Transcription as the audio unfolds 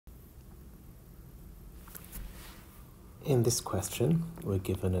In this question, we're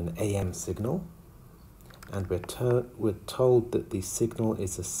given an AM signal, and we're told that the signal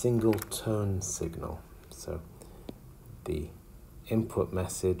is a single tone signal. So the input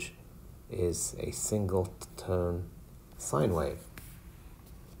message is a single tone sine wave.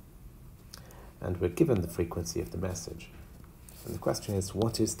 And we're given the frequency of the message. And the question is,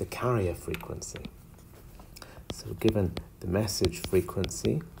 what is the carrier frequency? So given the message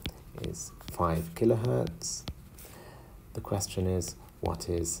frequency is 5 kilohertz, the question is, what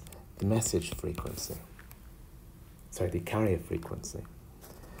is the message frequency? Sorry, the carrier frequency.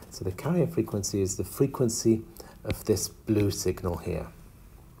 So the carrier frequency is the frequency of this blue signal here.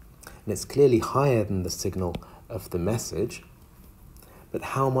 And it's clearly higher than the signal of the message, but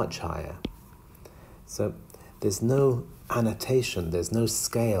how much higher? So there's no annotation, there's no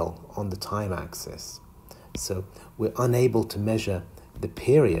scale on the time axis. So we're unable to measure the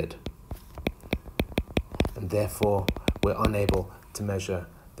period, and therefore we're unable to measure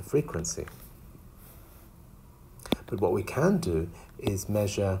the frequency. But what we can do is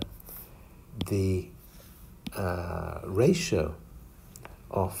measure the ratio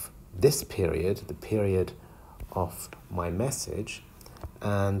of this period, the period of my message,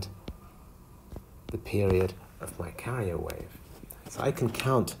 and the period of my carrier wave. So I can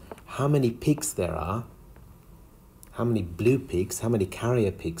count how many peaks there are, how many blue peaks, how many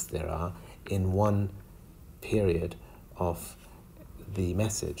carrier peaks there are in one period of the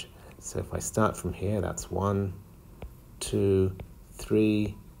message. So if I start from here, that's 1, 2,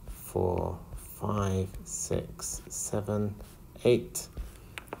 3, 4, 5, 6, 7, 8,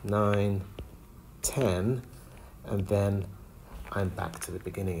 9, 10, and then I'm back to the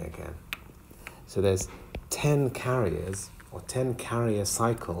beginning again. So there's 10 carriers or 10 carrier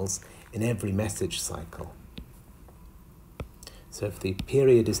cycles in every message cycle. So if the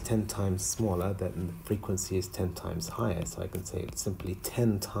period is 10 times smaller, then the frequency is 10 times higher. So I can say it's simply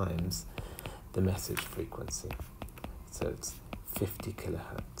 10 times the message frequency. So it's 50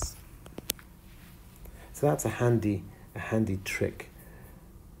 kilohertz. So that's a handy trick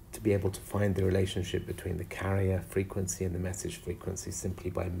to be able to find the relationship between the carrier frequency and the message frequency simply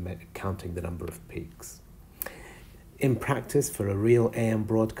by counting the number of peaks. In practice, for a real AM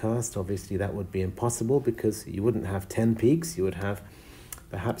broadcast, obviously that would be impossible because you wouldn't have 10 peaks, you would have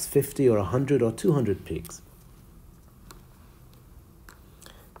perhaps 50 or 100 or 200 peaks.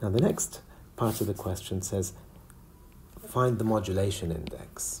 Now the next part of the question says, find the modulation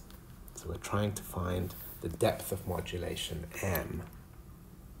index. So we're trying to find the depth of modulation, M.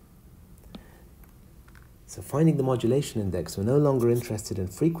 So finding the modulation index, we're no longer interested in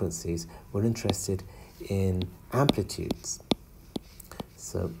frequencies, we're interested in amplitudes.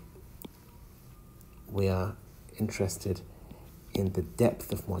 So we are interested in the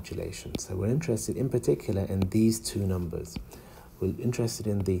depth of modulation. So we're interested in particular in these two numbers. We're interested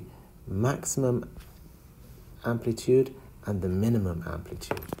in the maximum amplitude and the minimum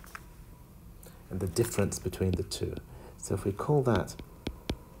amplitude, and the difference between the two. So if we call that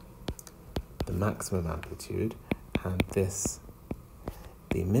the maximum amplitude and this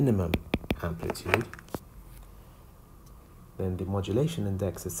the minimum amplitude, then the modulation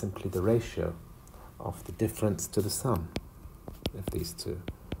index is simply the ratio of the difference to the sum of these two.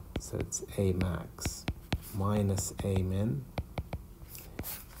 So it's A max minus A min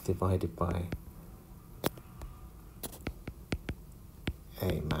divided by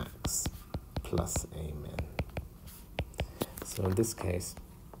A max plus A min. So in this case,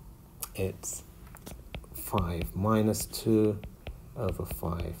 it's 5 minus 2 over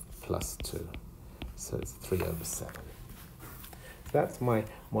 5 plus 2. So it's 3 over 7. So that's my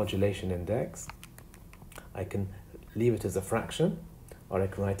modulation index. I can leave it as a fraction, or I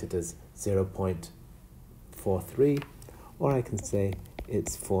can write it as 0.43, or I can say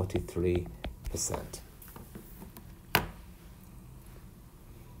it's 43%.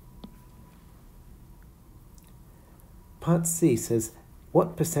 Part C says,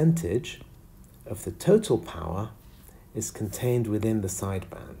 what percentage of the total power is contained within the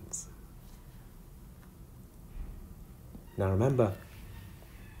sidebands? Now remember,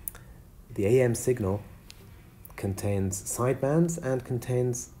 the AM signal contains sidebands and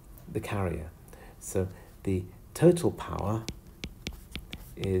contains the carrier. So the total power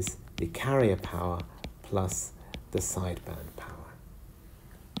is the carrier power plus the sideband power.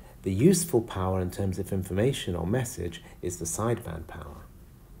 The useful power in terms of information or message is the sideband power.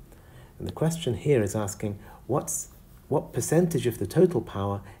 And the question here is asking what percentage of the total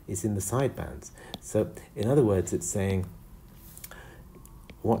power is in the sidebands. So in other words, it's saying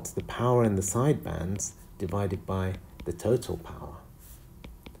what's the power in the sidebands divided by the total power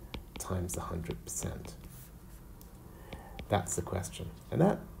times 100%. That's the question. And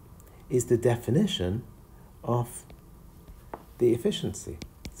that is the definition of the efficiency.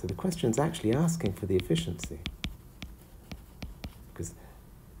 So the question's actually asking for the efficiency. Because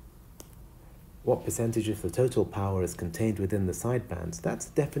what percentage of the total power is contained within the sidebands? That's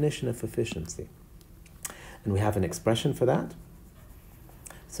the definition of efficiency. And we have an expression for that.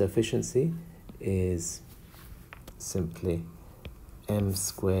 So efficiency is simply m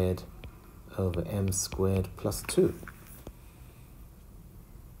squared over m squared plus 2,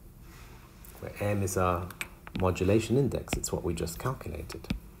 where m is our modulation index. It's what we just calculated.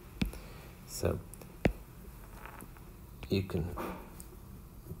 So you can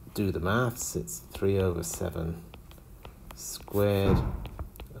do the maths. It's 3 over 7 squared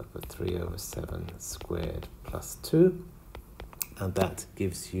over 3 over 7 squared plus 2, and that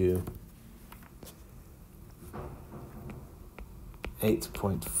gives you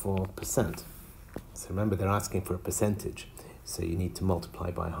 8.4%. So remember, they're asking for a percentage, so you need to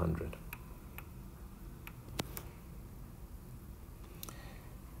multiply by 100.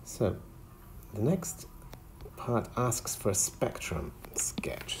 So the next part asks for a spectrum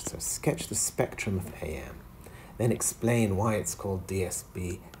sketch. So sketch the spectrum of AM. Then explain why it's called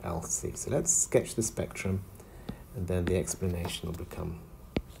DSB-LC. So let's sketch the spectrum, and then the explanation will become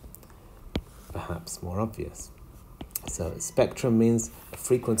perhaps more obvious. So spectrum means a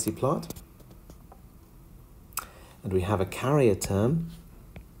frequency plot, and we have a carrier term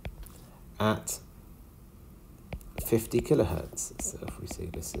at 50 kilohertz. So if we see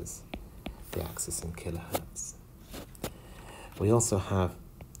this is the axis in kilohertz. We also have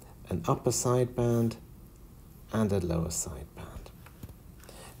an upper sideband and a lower sideband.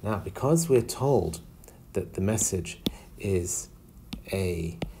 Now, because we're told that the message is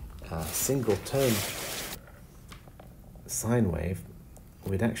a single tone sine wave,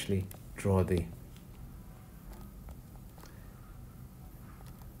 we'd actually draw the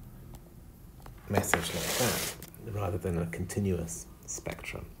message like that, rather than a continuous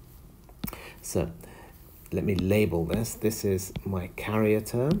spectrum. So let me label this. This is my carrier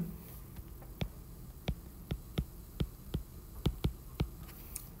term.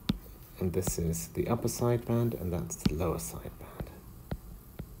 And this is the upper sideband, and that's the lower sideband.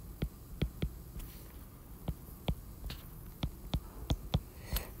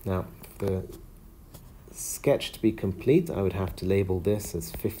 Now, the sketch to be complete, I would have to label this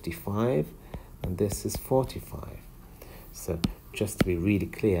as 55, and this is 45. So just to be really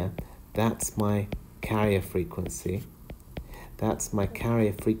clear, that's my carrier frequency. That's my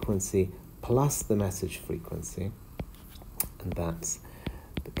carrier frequency plus the message frequency, and that's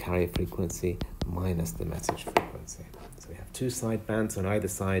the carrier frequency minus the message frequency. So we have two sidebands on either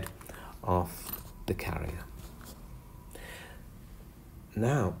side of the carrier.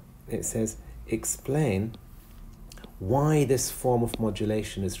 Now it says explain why this form of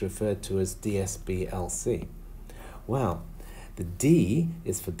modulation is referred to as DSB-LC. Well, the D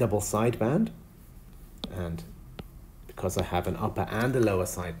is for double sideband, and because I have an upper and a lower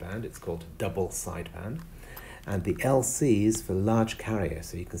sideband, it's called double sideband. And the LC is for large carrier,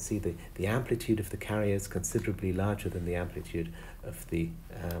 so you can see the amplitude of the carrier is considerably larger than the amplitude of the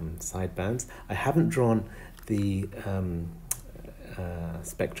sidebands. I haven't drawn the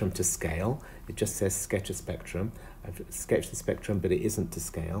spectrum to scale. It just says sketch a spectrum. I've sketched the spectrum, but it isn't to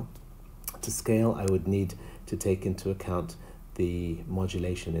scale. To scale, I would need to take into account the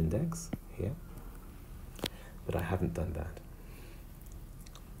modulation index here, but I haven't done that.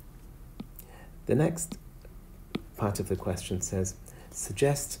 The next part of the question says,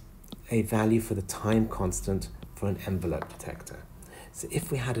 suggest a value for the time constant for an envelope detector. So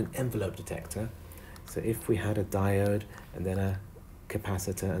if we had an envelope detector, so if we had a diode and then a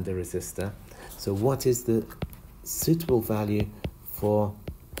capacitor and a resistor, so what is the suitable value for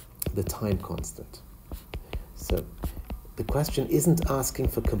the time constant? So the question isn't asking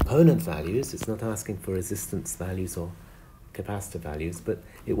for component values, it's not asking for resistance values or capacitor values, but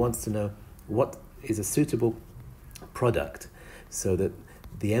it wants to know what is a suitable product so that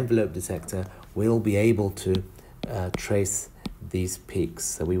the envelope detector will be able to trace these peaks.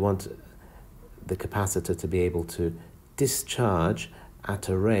 So we want the capacitor to be able to discharge at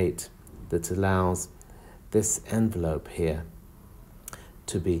a rate that allows this envelope here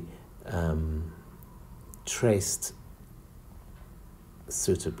to be traced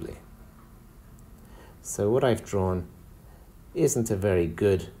suitably. So what I've drawn isn't a very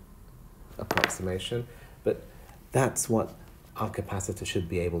good approximation, but that's what our capacitor should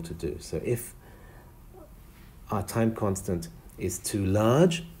be able to do. So if our time constant is too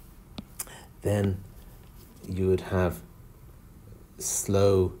large, then you would have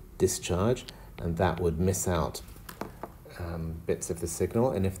slow discharge, and that would miss out bits of the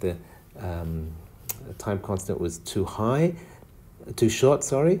signal, and if the time constant was too short,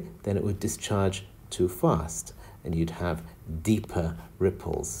 then it would discharge too fast, and you'd have deeper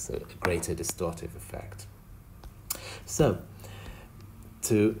ripples, so a greater distortive effect. So,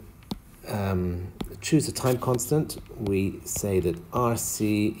 to choose a time constant, we say that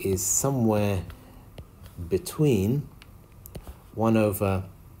RC is somewhere between 1 over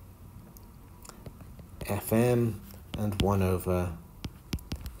FM and 1 over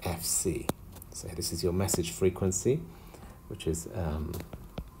FC. So this is your message frequency, which is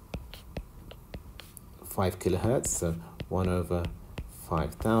 5 kilohertz, so 1 over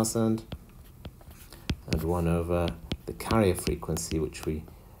 5,000, and 1 over the carrier frequency, which we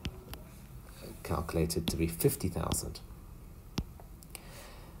calculated to be 50,000.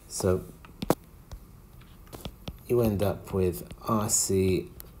 So you end up with RC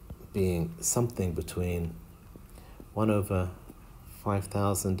being something between 1 over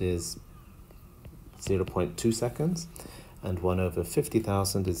 5,000 is 0.2 seconds, and 1 over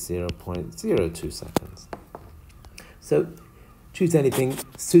 50,000 is 0.02 seconds. So choose anything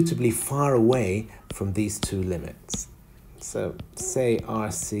suitably far away from these two limits. So say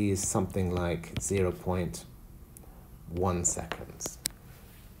RC is something like 0.1 seconds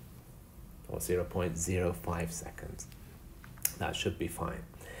or 0.05 seconds. That should be fine.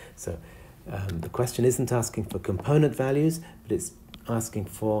 So the question isn't asking for component values, but it's asking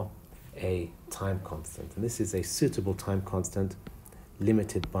for a time constant. And this is a suitable time constant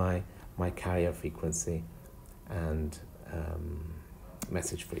limited by my carrier frequency and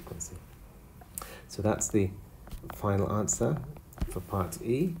message frequency. So that's the final answer for part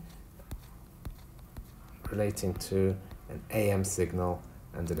E, relating to an AM signal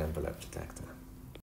and an envelope detector.